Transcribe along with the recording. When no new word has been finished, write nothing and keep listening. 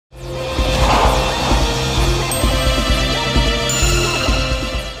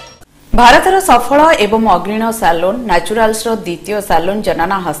भारतर सफल एवं अग्रीण सालोन न्याचुराल्स द्वितीय सालोन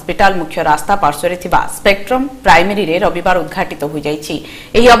जनाना हॉस्पिटल मुख्य रास्ता पार्श्व स्पेक्ट्रम प्राइमरी रे रविवार उद्घाटित हो जाइछि।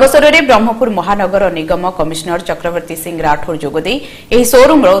 एही अवसर में ब्रह्मपुर महानगर निगम कमिशनर चक्रवर्ती सिंह राठौर जोगदे एही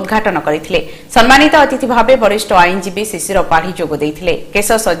शोरूम रो उद्घाटन करथिले। सम्मानित अतिथि भावे वरिष्ठ आईनजीवी शिशिर पाढ़ी जोग देथिले।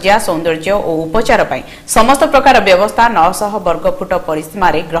 केश सज्जा सौंदर्य और उपचार पई समस्त प्रकार व्यवस्था 900 वर्गफुट परिसीमा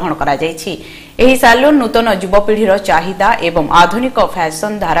रे ग्रहण करा जाइछि। एही सालोन नूतन युवपीढ़ीर चाहिदा एवं आधुनिक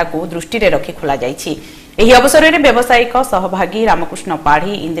फैशन धारा को दृष्टि रखी खोल जाइछि। एही अवसर में व्यावसायिक सहभागी रामकृष्ण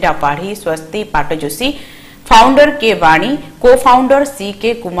पाढ़ी, इंदिरा पाढ़ी, स्वस्ति पाटजोशी, फाउंडर के वाणी, को फाउंडर सी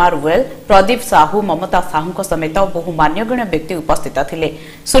के कुमार वेल, प्रदीप साहू, ममता साहू समेत बहु मान्यगण्य व्यक्ति उपस्थित थिले।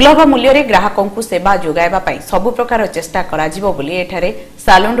 सुलभ मूल्य रे ग्राहकों को सेवा जोगाइबा पई सबु प्रकार चेष्टा कराजिबो बोली एठारे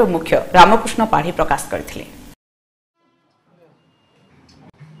सालोन मुख्य रामकृष्ण पाढ़ी प्रकाश करथिले।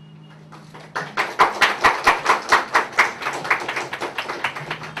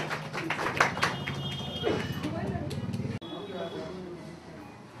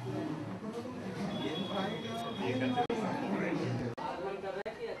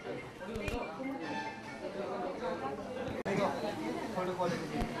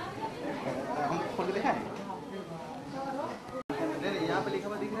 यहाँ पे लिखा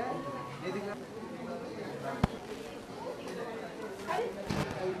हुआ दिख रहा है, ये दिख रहा है।